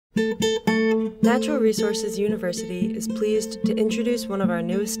Natural Resources University is pleased to introduce one of our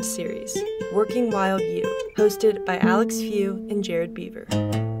newest series, Working Wild U, hosted by Alex Few and Jared Beaver.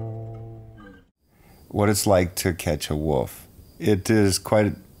 What it's like to catch a wolf. It is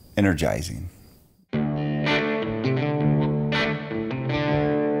quite energizing.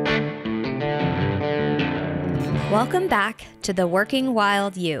 Welcome back to the Working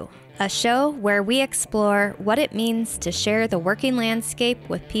Wild U, a show where we explore what it means to share the working landscape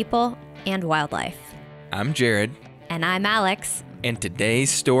with people and wildlife. I'm Jared. And I'm Alex. And today's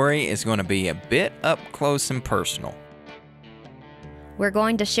story is going to be a bit up close and personal. We're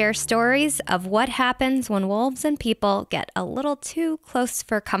going to share stories of what happens when wolves and people get a little too close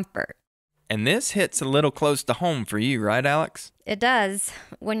for comfort. And this hits a little close to home for you, right, Alex? It does.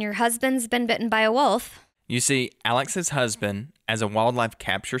 When your husband's been bitten by a wolf. You see, Alex's husband, as a wildlife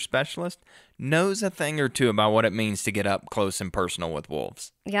capture specialist, knows a thing or two about what it means to get up close and personal with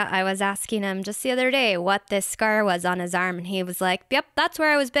wolves. Yeah, I was asking him just the other day what this scar was on his arm, and he was like, yep, that's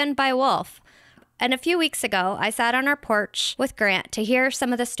where I was bitten by a wolf. And a few weeks ago, I sat on our porch with Grant to hear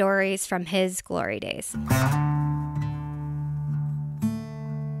some of the stories from his glory days.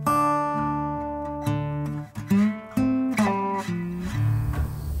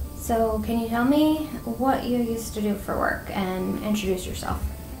 So, can you tell me what you used to do for work and introduce yourself?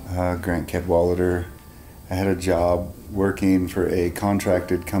 Grant Cadwallader. I had a job working for a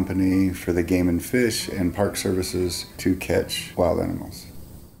contracted company for the Game and Fish and Park Services to catch wild animals.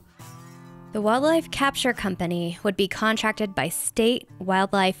 The Wildlife Capture Company would be contracted by state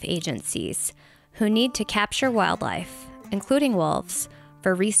wildlife agencies who need to capture wildlife, including wolves,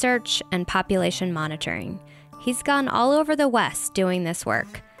 for research and population monitoring. He's gone all over the West doing this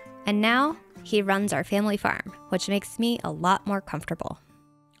work, and now he runs our family farm, which makes me a lot more comfortable.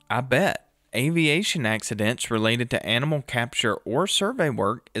 I bet. Aviation accidents related to animal capture or survey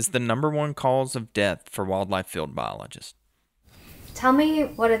work is the #1 cause of death for wildlife field biologists. Tell me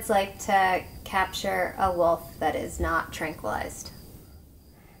what it's like to capture a wolf that is not tranquilized.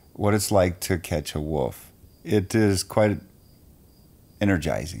 What it's like to catch a wolf. It is quite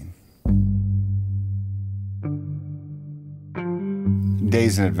energizing.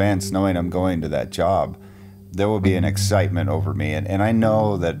 Days in advance, knowing I'm going to that job, there will be an excitement over me. And I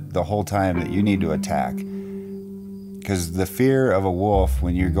know that the whole time that you need to attack. Because the fear of a wolf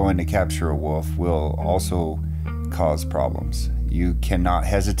when you're going to capture a wolf will also cause problems. You cannot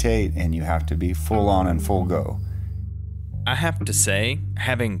hesitate, and you have to be full on and full go. I have to say,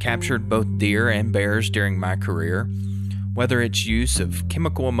 having captured both deer and bears during my career, whether it's use of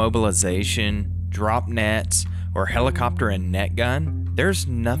chemical immobilization, drop nets, or helicopter and net gun, there's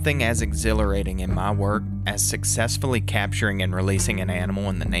nothing as exhilarating in my work as successfully capturing and releasing an animal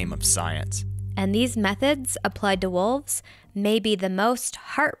in the name of science. And these methods applied to wolves may be the most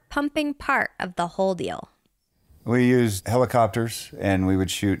heart-pumping part of the whole deal. We used helicopters, and we would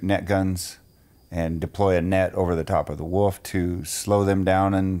shoot net guns and deploy a net over the top of the wolf to slow them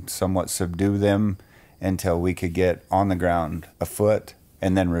down and somewhat subdue them until we could get on the ground afoot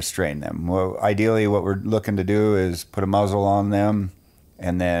and then restrain them. Well, ideally, what we're looking to do is put a muzzle on them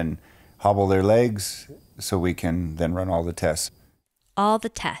and then hobble their legs so we can then run all the tests. All the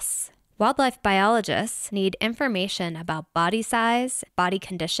tests. Wildlife biologists need information about body size, body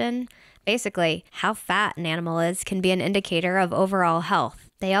condition. Basically, how fat an animal is can be an indicator of overall health.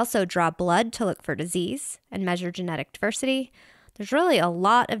 They also draw blood to look for disease and measure genetic diversity. There's really a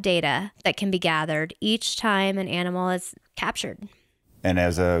lot of data that can be gathered each time an animal is captured. And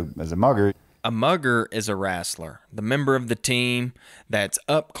as a mugger... A mugger is a wrestler, the member of the team that's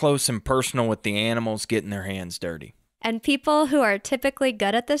up close and personal with the animals getting their hands dirty. And people who are typically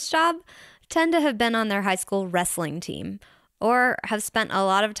good at this job tend to have been on their high school wrestling team or have spent a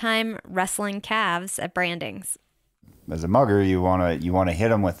lot of time wrestling calves at brandings. As a mugger, you want to hit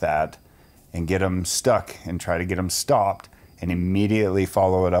them with that and get them stuck and try to get them stopped and immediately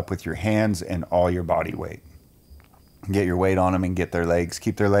follow it up with your hands and all your body weight. Get your weight on them and keep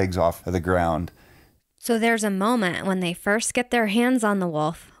their legs off of the ground. So there's a moment when they first get their hands on the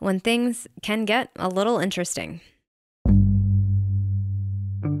wolf when things can get a little interesting.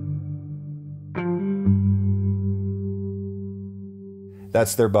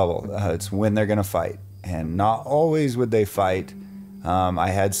 That's their bubble. It's when they're going to fight. And not always would they fight. I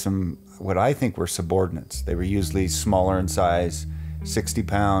had some, what I think were subordinates. They were usually smaller in size, 60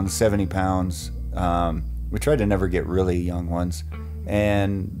 pounds, 70 pounds. We tried to never get really young ones.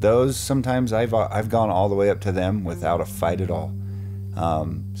 And those, sometimes I've gone all the way up to them without a fight at all.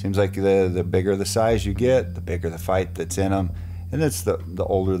 Seems like the bigger the size you get, the bigger the fight that's in them. And it's the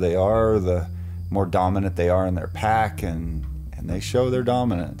older they are, the more dominant they are in their pack, and they show their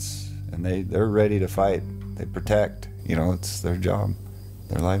dominance, and they're ready to fight. They protect. It's their job,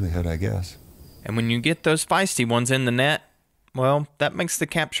 their livelihood, I guess. And when you get those feisty ones in the net, well, that makes the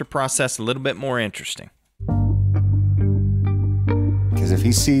capture process a little bit more interesting. Because if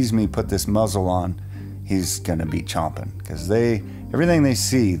he sees me put this muzzle on, he's gonna be chomping. Because everything they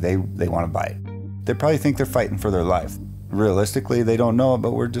see, they want to bite. They probably think they're fighting for their life. Realistically, they don't know it,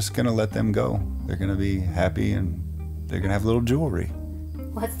 but we're just gonna let them go. They're gonna be happy, and they're gonna have little jewelry.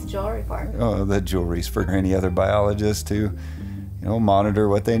 What's the jewelry for? Oh, the jewelry's for any other biologist to, monitor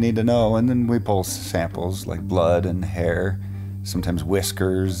what they need to know. And then we pull samples like blood and hair, sometimes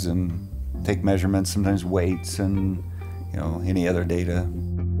whiskers, and take measurements, sometimes weights, and any other data.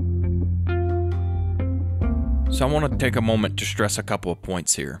 So I want to take a moment to stress a couple of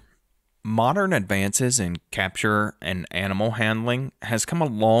points here. Modern advances in capture and animal handling has come a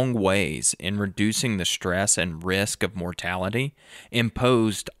long ways in reducing the stress and risk of mortality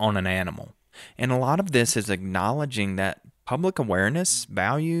imposed on an animal. And a lot of this is acknowledging that public awareness,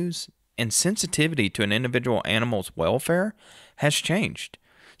 values, and sensitivity to an individual animal's welfare has changed.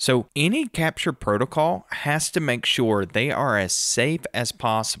 So any capture protocol has to make sure they are as safe as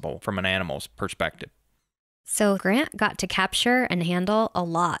possible from an animal's perspective. So Grant got to capture and handle a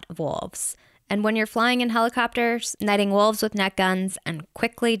lot of wolves. And when you're flying in helicopters, netting wolves with net guns, and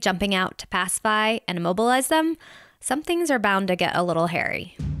quickly jumping out to pacify and immobilize them, some things are bound to get a little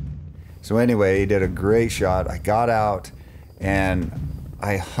hairy. So anyway, he did a great shot. I got out, and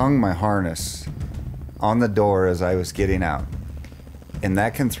I hung my harness on the door as I was getting out. And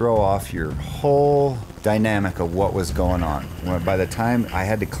that can throw off your whole dynamic of what was going on. By the time I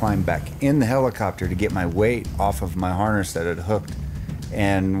had to climb back in the helicopter to get my weight off of my harness that had hooked,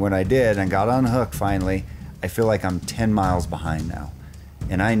 and when I did and got unhooked finally, I feel like I'm 10 miles behind now.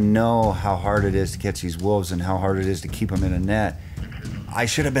 And I know how hard it is to catch these wolves and how hard it is to keep them in a net. I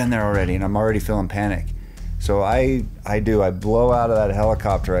should have been there already, and I'm already feeling panic. So I blow out of that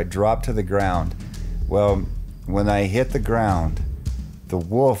helicopter, I drop to the ground. Well, when I hit the ground, the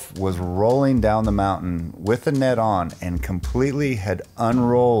wolf was rolling down the mountain with the net on and completely had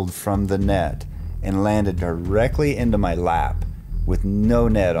unrolled from the net and landed directly into my lap with no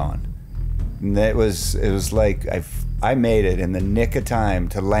net on. And it was like I made it in the nick of time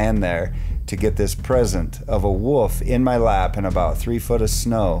to land there to get this present of a wolf in my lap in about 3 foot of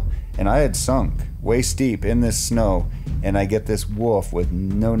snow. And I had sunk waist deep in this snow, and I get this wolf with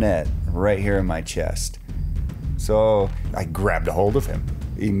no net right here in my chest. So I grabbed a hold of him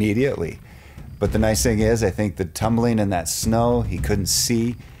immediately. But the nice thing is, I think the tumbling in that snow, he couldn't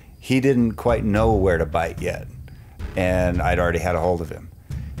see. He didn't quite know where to bite yet. And I'd already had a hold of him.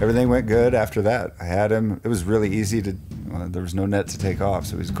 Everything went good after that. I had him. It was really easy to, there was no net to take off,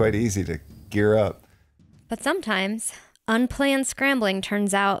 so it was quite easy to gear up. But sometimes unplanned scrambling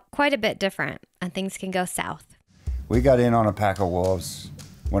turns out quite a bit different, and things can go south. We got in on a pack of wolves.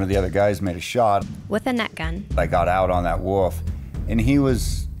 One of the other guys made a shot with a net gun. I got out on that wolf, and he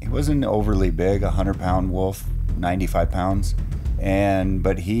wasn't overly big, 100-pound wolf, 95 pounds,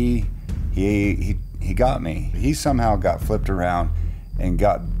 but he got me. He somehow got flipped around and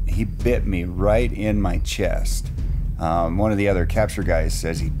he bit me right in my chest. One of the other capture guys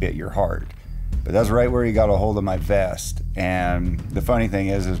says he bit your heart, but that's right where he got a hold of my vest. And the funny thing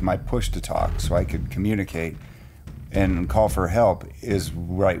is my push to talk so I could communicate and call for help is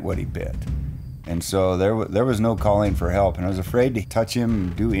right what he bit. And so there was no calling for help, and I was afraid to touch him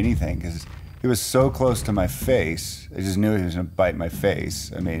and do anything because he was so close to my face. I just knew he was gonna bite my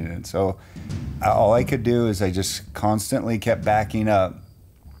face. And so all I could do is I just constantly kept backing up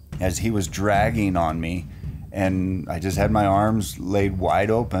as he was dragging on me, and I just had my arms laid wide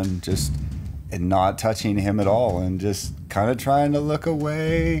open, and not touching him at all, and just kind of trying to look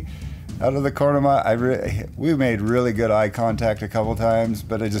away out of the corner of my we made really good eye contact a couple times,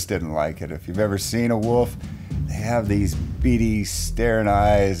 but I just didn't like it. If you've ever seen a wolf, they have these beady staring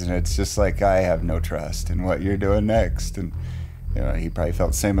eyes, and it's just like, I have no trust in what you're doing next. And he probably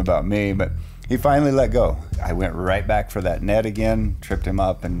felt the same about me, but he finally let go. I went right back for that net again, tripped him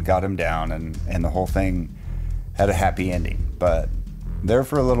up and got him down, and the whole thing had a happy ending. But there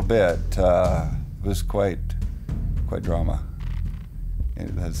for a little bit, it was quite drama.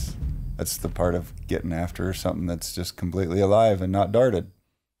 That's the part of getting after something that's just completely alive and not darted.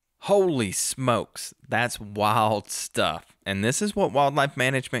 Holy smokes, that's wild stuff. And this is what wildlife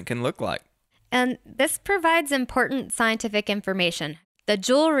management can look like. And this provides important scientific information. The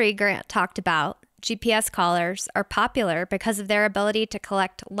jewelry Grant talked about, GPS collars, are popular because of their ability to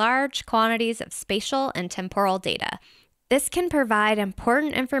collect large quantities of spatial and temporal data. This can provide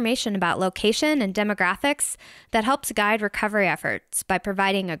important information about location and demographics that helps guide recovery efforts by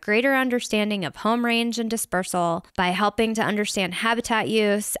providing a greater understanding of home range and dispersal, by helping to understand habitat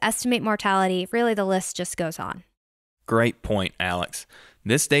use, estimate mortality. Really, the list just goes on. Great point, Alex.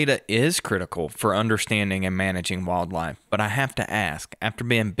 This data is critical for understanding and managing wildlife, but I have to ask, after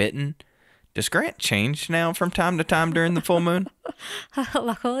being bitten, does Grant change now from time to time during the full moon?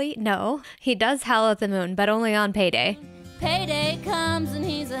 Luckily, no. He does howl at the moon, but only on payday. Payday comes and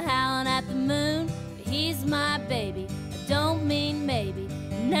he's a howling at the moon. But he's my baby. I don't mean maybe.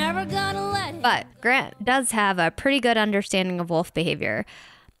 Never gonna let him. But Grant does have a pretty good understanding of wolf behavior,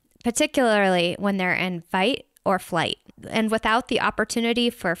 particularly when they're in fight or flight. And without the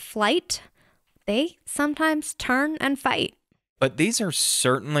opportunity for flight, they sometimes turn and fight. But these are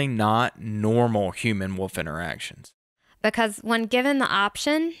certainly not normal human-wolf interactions. Because when given the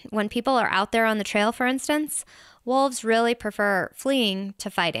option, when people are out there on the trail, for instance, wolves really prefer fleeing to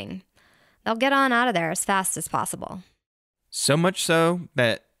fighting. They'll get on out of there as fast as possible. So much so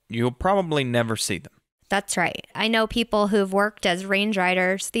that you'll probably never see them. That's right. I know people who've worked as range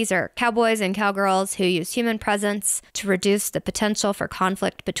riders. These are cowboys and cowgirls who use human presence to reduce the potential for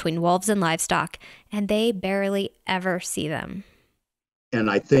conflict between wolves and livestock, and they barely ever see them. And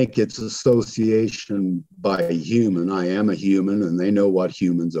I think it's association by a human. I am a human, and they know what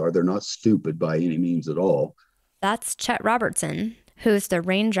humans are. They're not stupid by any means at all. That's Chet Robertson, who's the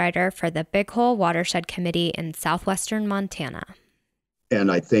range rider for the Big Hole Watershed Committee in southwestern Montana.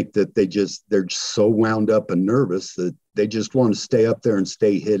 And I think that they're so wound up and nervous that they just want to stay up there and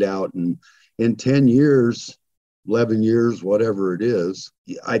stay hid out. And in 10 years, 11 years, whatever it is,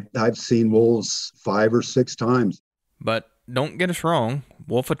 I've seen wolves 5 or 6 times. But don't get us wrong,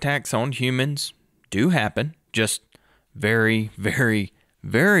 wolf attacks on humans do happen, just very, very,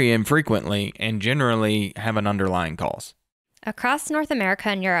 very infrequently and generally have an underlying cause. Across North America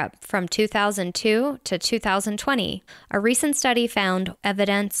and Europe from 2002 to 2020, a recent study found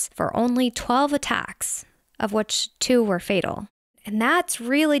evidence for only 12 attacks, of which 2 were fatal. And that's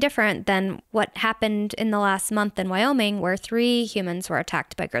really different than what happened in the last month in Wyoming, where 3 humans were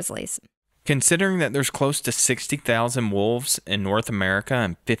attacked by grizzlies. Considering that there's close to 60,000 wolves in North America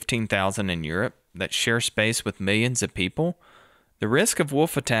and 15,000 in Europe that share space with millions of people, the risk of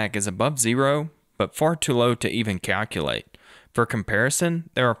wolf attack is above 0, but far too low to even calculate. For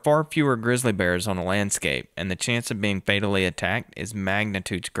comparison, there are far fewer grizzly bears on a landscape, and the chance of being fatally attacked is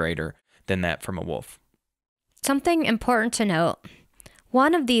magnitudes greater than that from a wolf. Something important to note.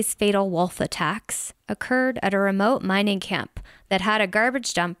 One of these fatal wolf attacks occurred at a remote mining camp that had a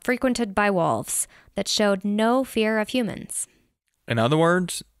garbage dump frequented by wolves that showed no fear of humans. In other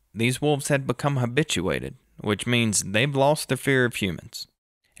words, these wolves had become habituated, which means they've lost their fear of humans.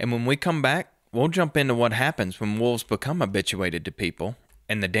 And when we come back, we'll jump into what happens when wolves become habituated to people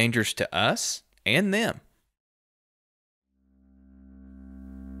and the dangers to us and them.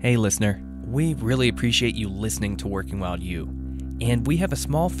 Hey listener, we really appreciate you listening to Working Wild U, and we have a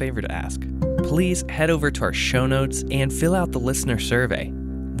small favor to ask. Please head over to our show notes and fill out the listener survey.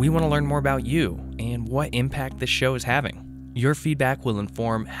 We want to learn more about you and what impact this show is having. Your feedback will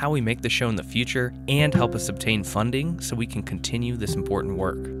inform how we make the show in the future and help us obtain funding so we can continue this important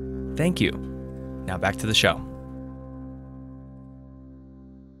work. Thank you. Now back to the show.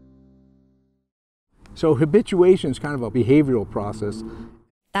 So habituation is kind of a behavioral process.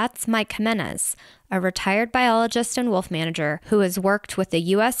 That's Mike Jimenez, a retired biologist and wolf manager who has worked with the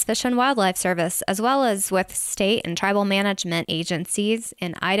U.S. Fish and Wildlife Service as well as with state and tribal management agencies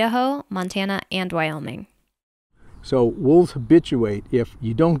in Idaho, Montana, and Wyoming. So wolves habituate. If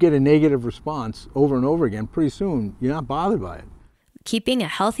you don't get a negative response over and over again, pretty soon you're not bothered by it. Keeping a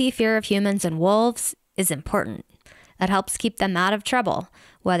healthy fear of humans and wolves is important. That helps keep them out of trouble,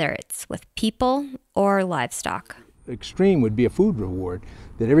 whether it's with people or livestock. Extreme would be a food reward,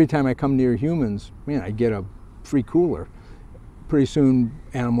 that every time I come near humans, man, I get a free cooler. Pretty soon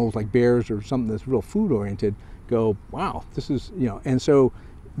animals like bears or something that's real food oriented go, wow, this is, and so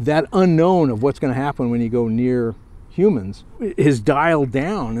that unknown of what's going to happen when you go near humans is dialed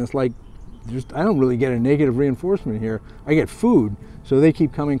down. It's like, I don't really get a negative reinforcement here. I get food, so they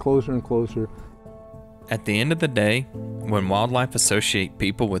keep coming closer and closer. At the end of the day, when wildlife associate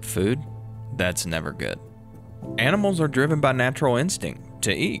people with food, that's never good. Animals are driven by natural instinct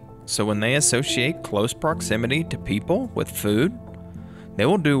to eat, so when they associate close proximity to people with food, they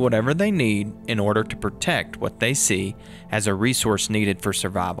will do whatever they need in order to protect what they see as a resource needed for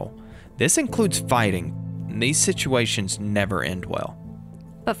survival. This includes fighting, and these situations never end well.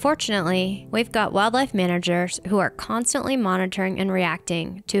 But fortunately, we've got wildlife managers who are constantly monitoring and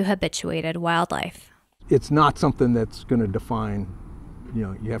reacting to habituated wildlife. it's not something that's going to define,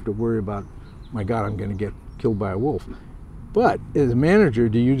 you have to worry about, my God, I'm going to get killed by a wolf. But as a manager,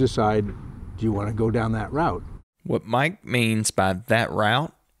 do you decide, do you want to go down that route? What Mike means by that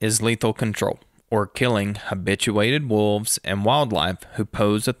route is lethal control, or killing habituated wolves and wildlife who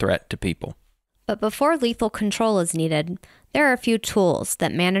pose a threat to people. But before lethal control is needed, there are a few tools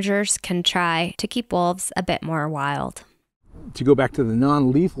that managers can try to keep wolves a bit more wild. To go back to the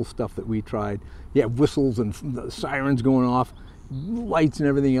non-lethal stuff that we tried, you have whistles and sirens going off, lights and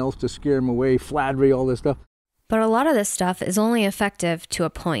everything else to scare them away, flattery, all this stuff. But a lot of this stuff is only effective to a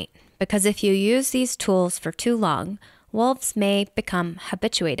point, because if you use these tools for too long, wolves may become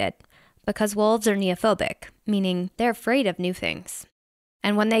habituated, because wolves are neophobic, meaning they're afraid of new things.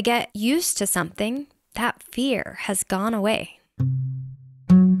 And when they get used to something, that fear has gone away.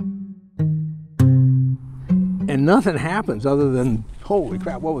 And nothing happens other than, holy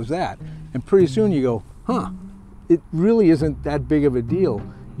crap, what was that? And pretty soon you go, it really isn't that big of a deal.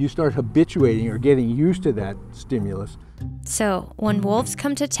 You start habituating or getting used to that stimulus. So when wolves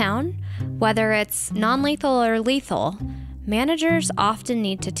come to town, whether it's non-lethal or lethal, managers often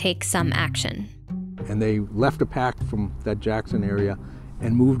need to take some action. And they left a pack from that Jackson area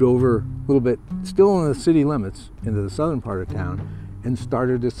and moved over a little bit, still in the city limits, into the southern part of town, and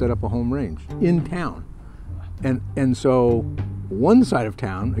started to set up a home range in town. And so one side of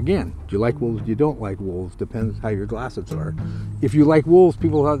town, again, do you like wolves, do you don't like wolves, depends how your glasses are. If you like wolves,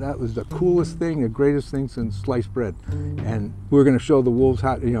 people thought that was the coolest thing, the greatest thing since sliced bread. And we're gonna show the wolves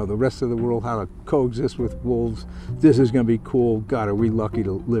how, the rest of the world how to coexist with wolves. This is gonna be cool. God, are we lucky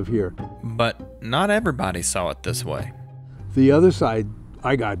to live here. But not everybody saw it this way. The other side,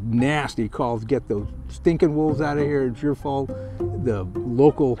 I got nasty calls, get those stinking wolves out of here, it's your fault. The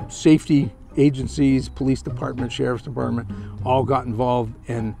local safety agencies, police department, sheriff's department, all got involved,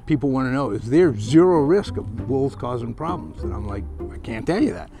 and people want to know, is there zero risk of wolves causing problems? And I'm like, I can't tell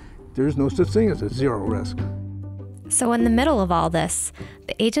you that. There's no such thing as a zero risk. So in the middle of all this,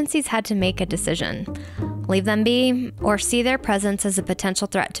 the agencies had to make a decision. Leave them be, or see their presence as a potential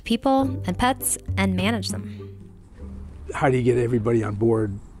threat to people and pets and manage them. How do you get everybody on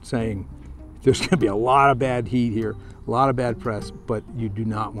board saying, there's going to be a lot of bad heat here, a lot of bad press, but you do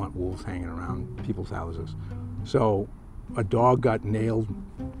not want wolves hanging around people's houses. So a dog got nailed.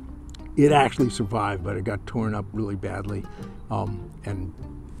 It actually survived, but it got torn up really badly. And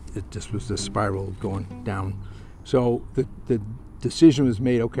it just was this spiral going down. So the decision was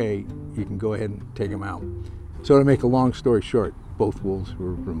made, okay, you can go ahead and take them out. So to make a long story short, both wolves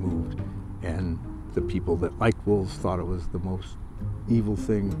were removed. And the people that liked wolves thought it was the most evil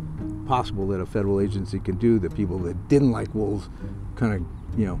thing possible that a federal agency can do. The people that didn't like wolves kind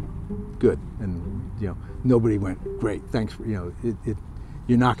of, good. And, nobody went, great, thanks for,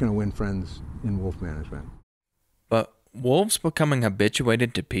 you're not going to win friends in wolf management. But wolves becoming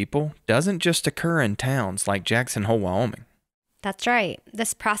habituated to people doesn't just occur in towns like Jackson Hole, Wyoming. That's right.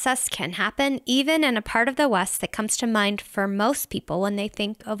 This process can happen even in a part of the West that comes to mind for most people when they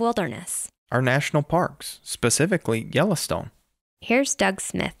think of wilderness. Our national parks, specifically Yellowstone. Here's Doug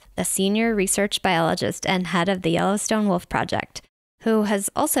Smith, the senior research biologist and head of the Yellowstone Wolf Project, who has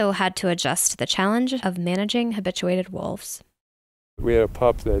also had to adjust to the challenge of managing habituated wolves. We had a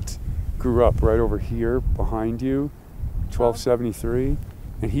pup that grew up right over here behind you, 1273,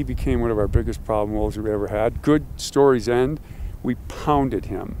 and he became one of our biggest problem wolves we ever had. Good stories end. We pounded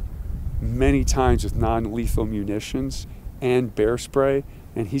him many times with non-lethal munitions and bear spray,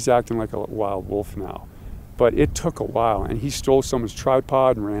 and he's acting like a wild wolf now. But it took a while, and he stole someone's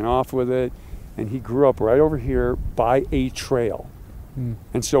tripod and ran off with it, and he grew up right over here by a trail.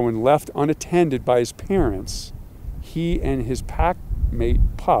 And so when left unattended by his parents, he and his pack mate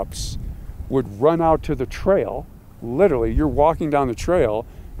pups would run out to the trail. Literally, you're walking down the trail,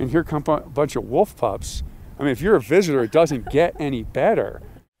 and here come a bunch of wolf pups. I mean, if you're a visitor, it doesn't get any better.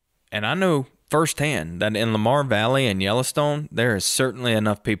 And I know firsthand that in Lamar Valley and Yellowstone, there is certainly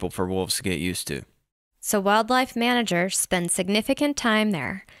enough people for wolves to get used to. So wildlife managers spend significant time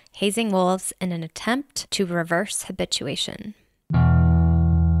there, hazing wolves in an attempt to reverse habituation.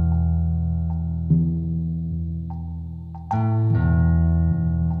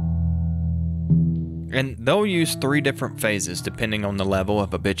 And they'll use 3 different phases depending on the level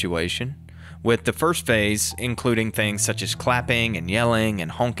of habituation, with the first phase including things such as clapping and yelling and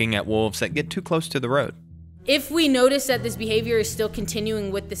honking at wolves that get too close to the road. If we notice that this behavior is still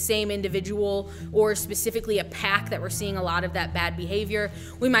continuing with the same individual or specifically a pack that we're seeing a lot of that bad behavior,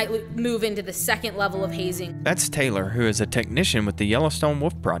 we might move into the second level of hazing. That's Taylor, who is a technician with the Yellowstone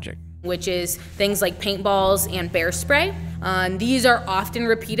Wolf Project. which is things like paintballs and bear spray. These are often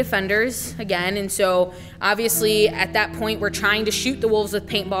repeat offenders again, and so obviously at that point we're trying to shoot the wolves with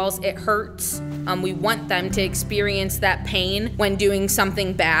paintballs. It hurts. We want them to experience that pain when doing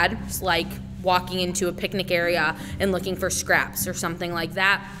something bad, like walking into a picnic area and looking for scraps or something like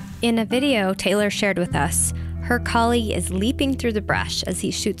that. In a video Taylor shared with us, her collie is leaping through the brush as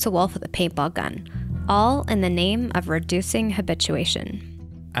he shoots a wolf with a paintball gun, all in the name of reducing habituation.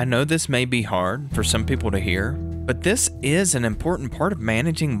 I know this may be hard for some people to hear, but this is an important part of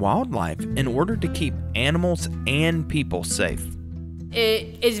managing wildlife in order to keep animals and people safe.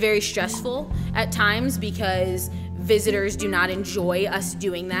 It is very stressful at times because visitors do not enjoy us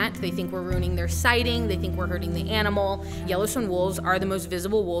doing that. They think we're ruining their sighting. They think we're hurting the animal. Yellowstone wolves are the most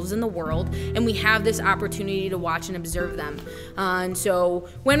visible wolves in the world, and we have this opportunity to watch and observe them. And so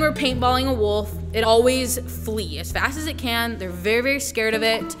when we're paintballing a wolf, it always flee as fast as it can. They're very, very scared of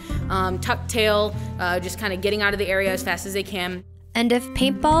it. Tuck tail, just kind of getting out of the area as fast as they can. And if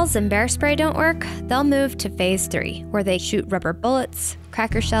paintballs and bear spray don't work, they'll move to phase 3, where they shoot rubber bullets,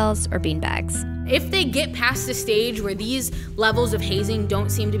 cracker shells, or beanbags. If they get past the stage where these levels of hazing don't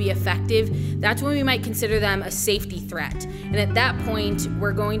seem to be effective, that's when we might consider them a safety threat. And at that point,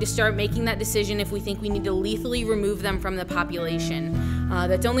 we're going to start making that decision if we think we need to lethally remove them from the population.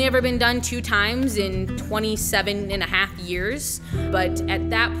 That's only ever been done 2 times in 27 and a half years. But at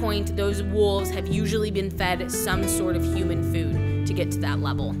that point, those wolves have usually been fed some sort of human food to get to that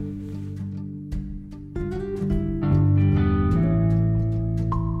level.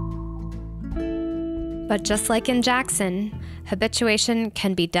 But just like in Jackson, habituation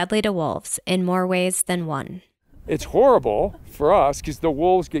can be deadly to wolves in more ways than one. It's horrible for us because the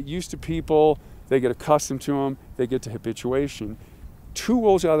wolves get used to people, they get accustomed to them, they get to habituation. 2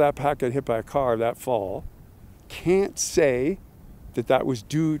 wolves out of that pack got hit by a car that fall. Can't say that that was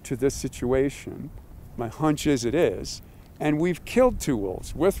due to this situation. My hunch is it is. And we've killed 2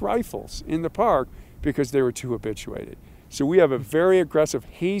 wolves with rifles in the park because they were too habituated. So we have a very aggressive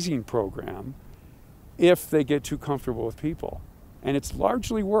hazing program if they get too comfortable with people. And it's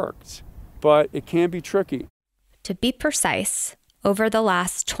largely worked, but it can be tricky. To be precise, over the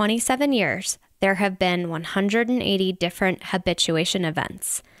last 27 years, there have been 180 different habituation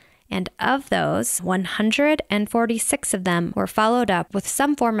events. And of those, 146 of them were followed up with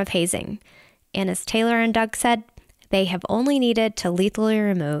some form of hazing. And as Taylor and Doug said, they have only needed to lethally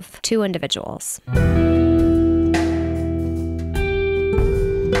remove 2 individuals.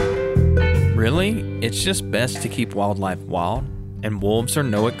 Really, it's just best to keep wildlife wild, and wolves are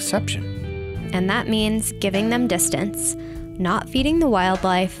no exception. And that means giving them distance, not feeding the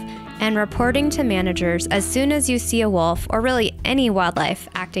wildlife, and reporting to managers as soon as you see a wolf, or really any wildlife,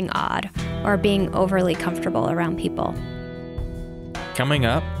 acting odd or being overly comfortable around people. Coming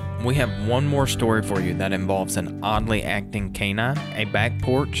up, we have one more story for you that involves an oddly acting canine, a back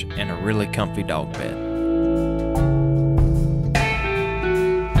porch, and a really comfy dog bed.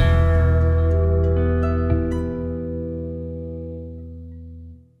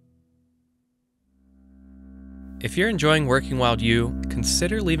 If you're enjoying Working Wild U,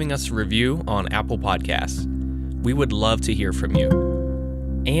 consider leaving us a review on Apple Podcasts. We would love to hear from you.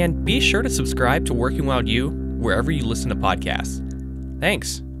 And be sure to subscribe to Working Wild U wherever you listen to podcasts.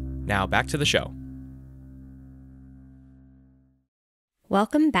 Thanks. Now back to the show.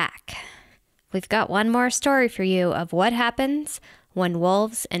 Welcome back. We've got one more story for you of what happens when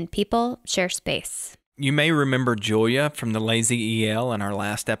wolves and people share space. You may remember Julia from the Lazy EL in our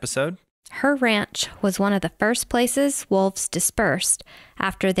last episode. Her ranch was one of the first places wolves dispersed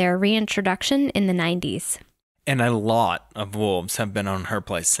after their reintroduction in the 90s. And a lot of wolves have been on her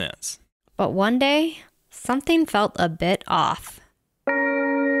place since. But one day, something felt a bit off.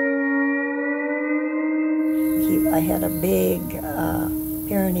 I had a big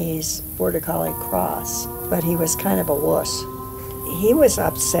Pyrenees Border Collie cross, but he was kind of a wuss. He was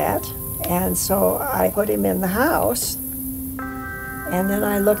upset, and so I put him in the house. And then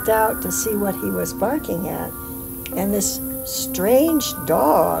I looked out to see what he was barking at. And this strange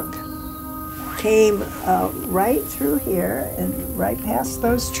dog came right through here and right past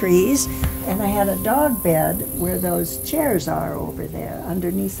those trees. And I had a dog bed where those chairs are over there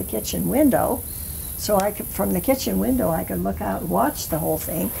underneath the kitchen window. So I could, from the kitchen window, I could look out and watch the whole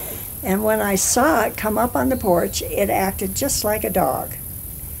thing. And when I saw it come up on the porch, it acted just like a dog.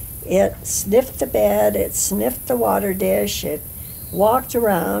 It sniffed the bed, it sniffed the water dish, it walked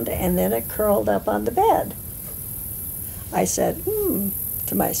around, and then it curled up on the bed. I said,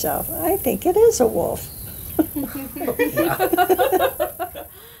 to myself, I think it is a wolf.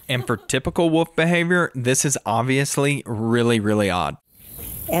 And for typical wolf behavior, this is obviously really, really odd.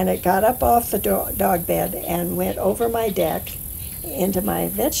 And it got up off the dog bed and went over my deck into my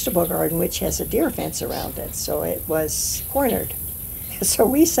vegetable garden, which has a deer fence around it. So it was cornered. So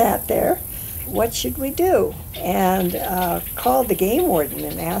we sat there. What should we do? And called the game warden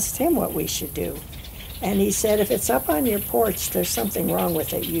and asked him what we should do. And he said, if it's up on your porch, there's something wrong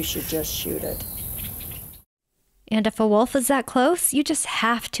with it. You should just shoot it. And if a wolf is that close, you just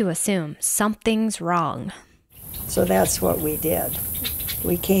have to assume something's wrong. So that's what we did.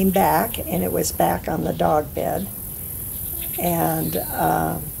 We came back, and it was back on the dog bed. And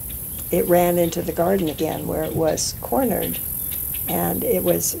it ran into the garden again where it was cornered. And it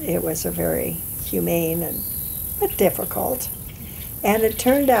was a very humane but difficult. And it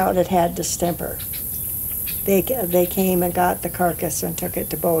turned out it had distemper. They came and got the carcass and took it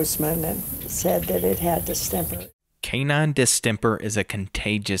to Bozeman and said that it had distemper. Canine distemper is a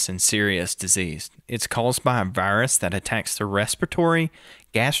contagious and serious disease. It's caused by a virus that attacks the respiratory,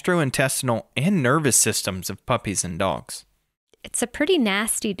 gastrointestinal, and nervous systems of puppies and dogs. It's a pretty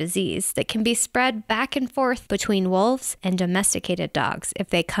nasty disease that can be spread back and forth between wolves and domesticated dogs if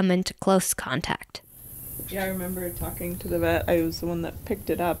they come into close contact. Yeah, I remember talking to the vet. I was the one that picked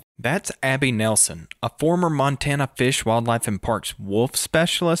it up. That's Abby Nelson, a former Montana Fish, Wildlife, and Parks wolf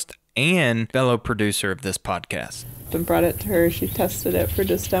specialist and fellow producer of this podcast. And brought it to her. She tested it for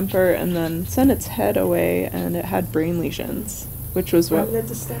distemper and then sent its head away, and it had brain lesions, which was From the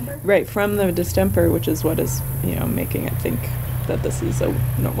distemper? Right, from the distemper, which is what is, making it think that this is a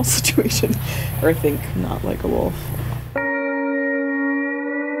normal situation, or think not like a wolf.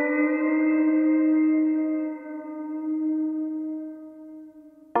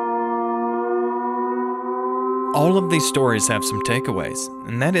 All of these stories have some takeaways,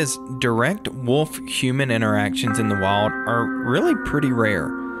 and that is direct wolf-human interactions in the wild are really pretty rare,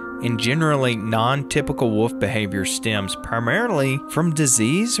 and generally non-typical wolf behavior stems primarily from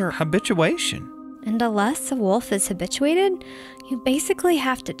disease or habituation. And unless a wolf is habituated, you basically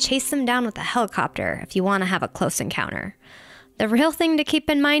have to chase them down with a helicopter if you want to have a close encounter. The real thing to keep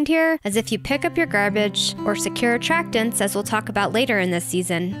in mind here is if you pick up your garbage or secure attractants, as we'll talk about later in this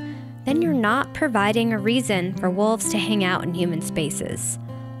season, then you're not providing a reason for wolves to hang out in human spaces.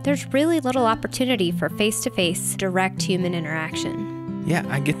 There's really little opportunity for face-to-face, direct human interaction. Yeah,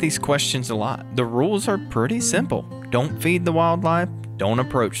 I get these questions a lot. The rules are pretty simple. Don't feed the wildlife, don't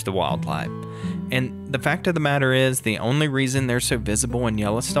approach the wildlife. And the fact of the matter is, the only reason they're so visible in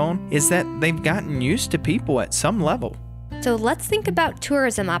Yellowstone is that they've gotten used to people at some level. So let's think about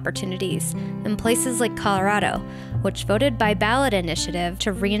tourism opportunities in places like Colorado, which voted by ballot initiative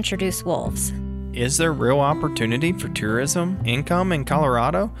to reintroduce wolves. Is there real opportunity for tourism income in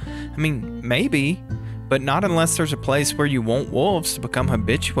Colorado? I mean, maybe, but not unless there's a place where you want wolves to become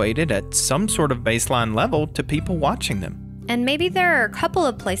habituated at some sort of baseline level to people watching them. And maybe there are a couple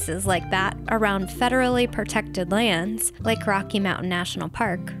of places like that around federally protected lands, like Rocky Mountain National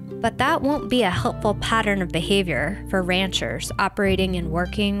Park. But that won't be a helpful pattern of behavior for ranchers operating in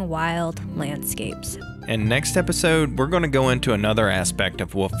working wild landscapes. And next episode, we're going to go into another aspect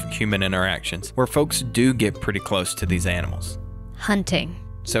of wolf-human interactions where folks do get pretty close to these animals. Hunting.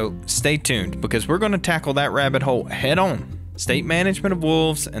 So stay tuned, because we're going to tackle that rabbit hole head on. State management of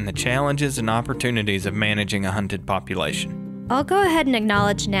wolves and the challenges and opportunities of managing a hunted population. I'll go ahead and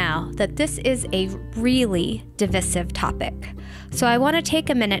acknowledge now that this is a really divisive topic. So I want to take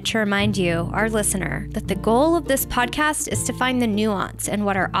a minute to remind you, our listener, that the goal of this podcast is to find the nuance in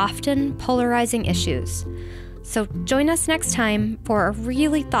what are often polarizing issues. So join us next time for a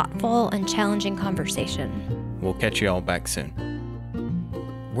really thoughtful and challenging conversation. We'll catch you all back soon.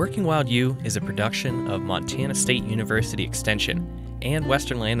 Working Wild U is a production of Montana State University Extension and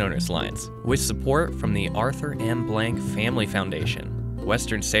Western Landowners Alliance, with support from the Arthur M. Blank Family Foundation,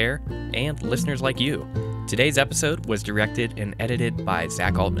 Western SARE, and listeners like you. Today's episode was directed and edited by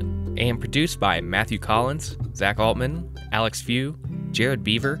Zach Altman and produced by Matthew Collins, Zach Altman, Alex Few, Jared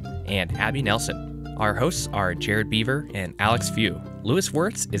Beaver, and Abby Nelson. Our hosts are Jared Beaver and Alex Few. Lewis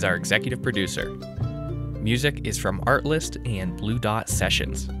Wirtz is our executive producer. Music is from Artlist and Blue Dot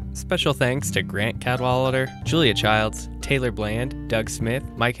Sessions. Special thanks to Grant Cadwallader, Julia Childs, Taylor Bland, Doug Smith,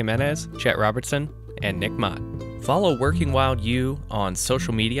 Mike Jimenez, Chet Robertson, and Nick Mott. Follow Working Wild U on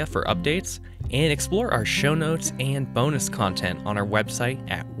social media for updates, and explore our show notes and bonus content on our website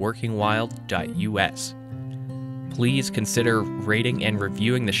at workingwild.us. Please consider rating and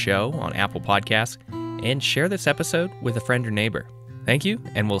reviewing the show on Apple Podcasts, and share this episode with a friend or neighbor. Thank you,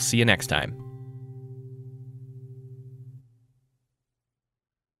 and we'll see you next time.